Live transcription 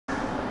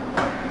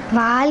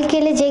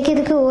வாழ்க்கையில்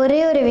ஜெயிக்கிறதுக்கு ஒரே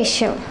ஒரு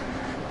விஷயம்,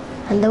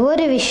 அந்த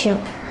ஒரு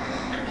விஷயம்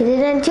இது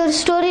நினச்சி ஒரு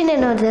ஸ்டோரி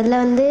நினைவுது.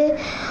 அதில் வந்து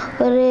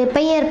ஒரு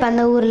பையன் இருப்பான்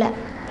அந்த ஊரில்,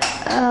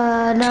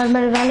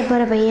 நார்மல் வேலை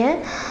போகிற பையன்.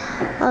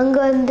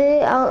 அங்கே வந்து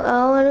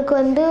அவனுக்கு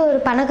வந்து ஒரு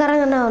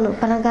பணக்காரங்கன்னா ஆகணும்,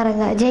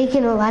 பணக்காரங்க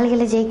ஜெயிக்கணும்,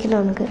 வாழ்க்கையில் ஜெயிக்கணும்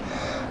அவனுக்கு.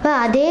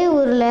 அதே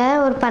ஊரில்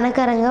ஒரு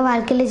பணக்காரங்க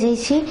வாழ்க்கையில்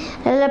ஜெயிச்சு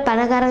நல்ல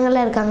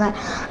பணக்காரங்களாம் இருக்காங்க.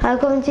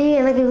 அதுக்கு வந்து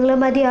எனக்கு இவங்கள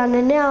மாதிரி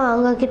ஆகணுன்னு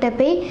அவங்கக்கிட்ட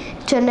போய்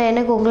சொன்னேன்,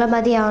 எனக்கு உங்களை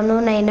மாதிரி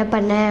ஆகணும், நான் என்ன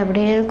பண்ணேன்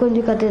அப்படின்னு எனக்கு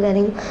கொஞ்சம் கற்று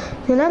தரீங்க.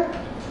 ஏன்னா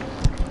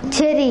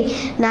சரி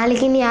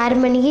நாளைக்கு நீ 6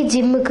 மணிக்கு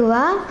ஜிம்முக்கு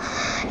வா,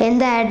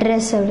 எந்த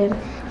அட்ரஸ் அப்படின்னு.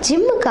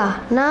 ஜிம்முக்கா?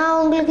 நான்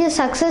உங்களுக்கு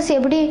சக்ஸஸ்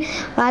எப்படி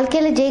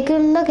வாழ்க்கையில்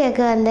ஜெயிக்கணும்னு தான்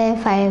கேட்க வந்தேன்,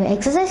 5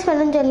 எக்ஸசைஸ்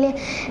பண்ணணும்னு சொல்லி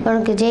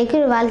உனக்கு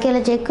ஜெயிக்கணும்,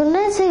 வாழ்க்கையில்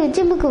ஜெயிக்கணும்னா சரி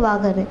ஜிம்முக்கு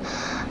வாங்குறது.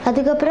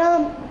 அதுக்கப்புறம்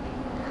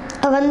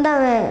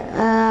வந்தான்.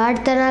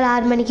 அடுத்த நாள்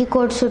 6 மணிக்கு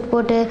கோட் சூட்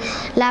போட்டு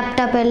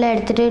லேப்டாப் எல்லாம்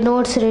எடுத்துகிட்டு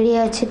நோட்ஸ்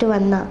ரெடியாக வச்சுட்டு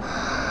வந்தான்.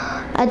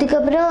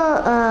 அதுக்கப்புறம்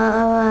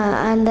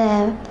அந்த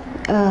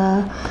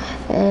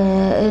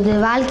இது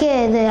வாழ்க்கையை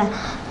இது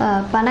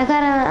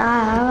பணக்காரன்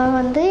அவன்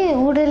வந்து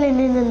ஊடலில்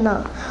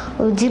நின்றுந்தான்.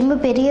 ஜிம்மு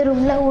பெரிய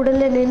ரூமில்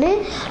ஊடலில் நின்று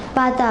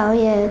பார்த்தா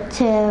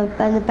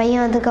அந்த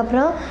பையன்.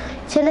 அதுக்கப்புறம்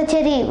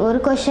சரி ஒரு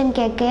கொஷின்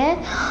கேட்க,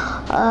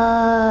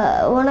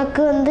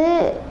 உனக்கு வந்து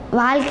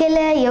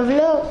வாழ்க்கையில்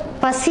எவ்வளோ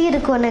பசி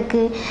இருக்குது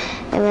உனக்கு,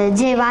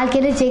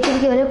 வாழ்க்கையில்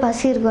ஜெயிக்கிறதுக்கு எவ்வளோ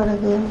பசி இருக்குது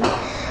உனக்கு?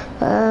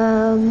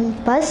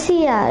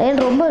 பசியா?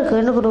 எனக்கு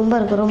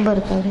ரொம்ப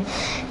இருக்குது.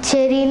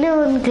 சரின்னு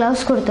ஒன்று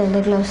க்ளவுஸ் கொடுத்தேன்,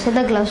 இந்த க்ளவுஸ்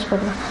எதாவது க்ளவுஸ்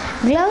போடுவேன்.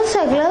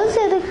 க்ளவுஸ்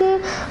எதுக்கு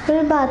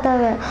அப்படின்னு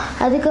பார்த்தாங்க.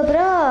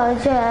 அதுக்கப்புறம்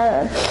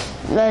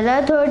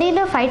நான்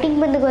தொடினா ஃபைட்டிங்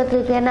பண்ணுறதுக்கு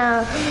வந்திருக்கேன்,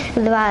 நான்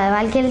இந்த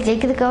வாழ்க்கையில்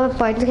ஜெயிக்கிறதுக்காக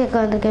பாயிண்ட்ஸ் கேட்க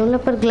வந்திருக்கேன். இவ்வளோ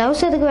அப்புறம்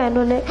க்ளவுஸ் எதுக்கு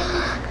வேணும்னு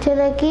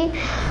சரிக்கி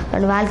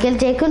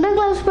வாழ்க்கையில் ஜெயிக்கணும்னா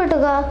க்ளவுஸ்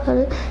போட்டுக்கோ.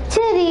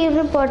 சரி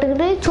இப்படின்னு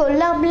போட்டுக்கிட்டு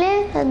சொல்லாமலே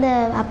அந்த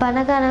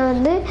பணக்காரன்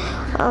வந்து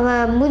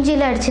அவன்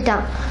மூஞ்சியில்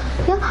அடிச்சிட்டான்.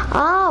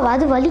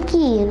 அது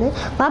வலிக்கின்னு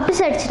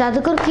வாபஸ் அடிச்சிட்டான்.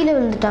 அதுக்கு ஒரு கீழே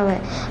விழுந்துட்டான்.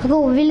 அதுக்கு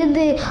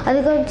விழுந்து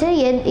அதுக்கு வச்சு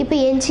இப்போ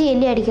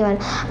எண்ணி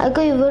அடிக்குவான்.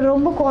 அதுக்கு இவன்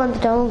ரொம்ப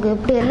கோந்துட்டான். அவங்க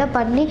இப்படி எல்லாம்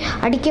பண்ணி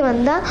அடிக்க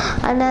வந்தால்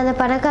அந்த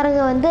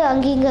பணக்காரங்க வந்து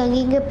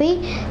அங்கேங்க போய்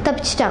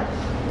தப்பிச்சிட்டான்.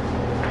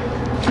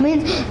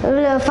 மீன்ஸ்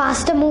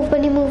ஃபாஸ்ட்டாக மூவ்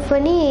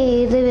பண்ணி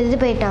இது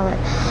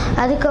போயிட்டான்.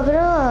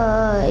 அதுக்கப்புறம்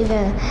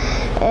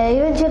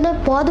இவன் சொன்னால்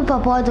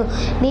போதும்,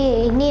 நீ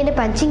என்ன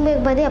பஞ்சிங்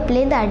பேக் பார்த்து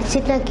அப்படிலேருந்து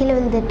அடிச்சுட்டு நான் கீழே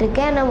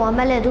வந்துட்டுருக்கேன், நான் உன்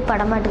மேலே எதுவும்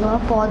படமாட்டுக்குவா,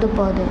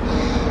 போதும்.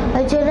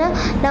 அது சொன்னால்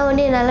நான்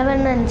உன்னை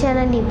நல்லவன் நினச்சேன்,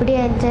 ஆனால் நீ இப்படி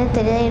நினச்சேன்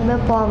தெரியாது,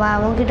 இனிமேல் போவா,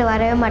 அவங்ககிட்ட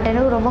வரவே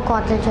மாட்டேன்னு ரொம்ப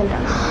கோத்தன்னு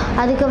சொல்கிறான்.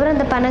 அதுக்கப்புறம்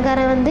அந்த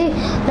பணக்காரன் வந்து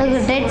எனக்கு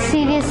டெட்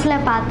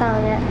சீரியஸில்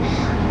பார்த்தாங்க.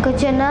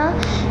 கொஞ்சம்னா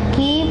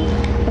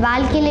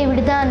வாழ்க்கையில்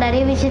இப்படி தான்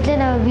நிறைய விஷயத்தில்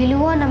நம்ம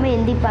விழுவோம், நம்ம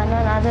எந்திப்பாங்க,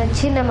 அதை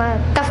வச்சு நம்ம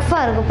டஃப்பாக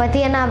இருக்கும்.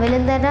 பார்த்தியா நான்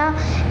விழுந்தேன்னா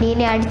நீ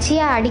என்னை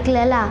அடிச்சியா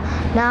அடிக்கலல,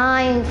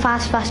 நான்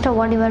ஃபாஸ்ட்டாக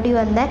ஓடி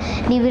வந்தேன்,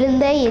 நீ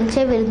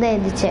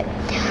எந்திரிச்சேன்.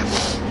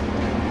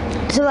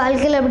 ஸோ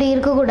வாழ்க்கையில் அப்படி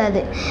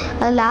இருக்கக்கூடாது.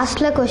 அது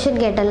லாஸ்ட்டில்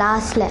கொஷின் கேட்டேன்,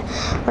 லாஸ்ட்டில்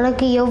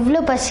உனக்கு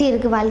எவ்வளோ பசி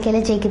இருக்குது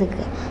வாழ்க்கையில்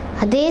ஜெயிக்கிறதுக்கு?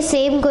 அதே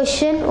சேம்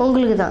கொஷின்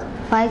உங்களுக்கு தான்,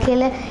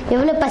 வாழ்க்கையில்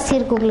எவ்வளோ பசி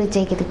இருக்குது உங்களுக்கு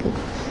ஜெயிக்கிறதுக்கு?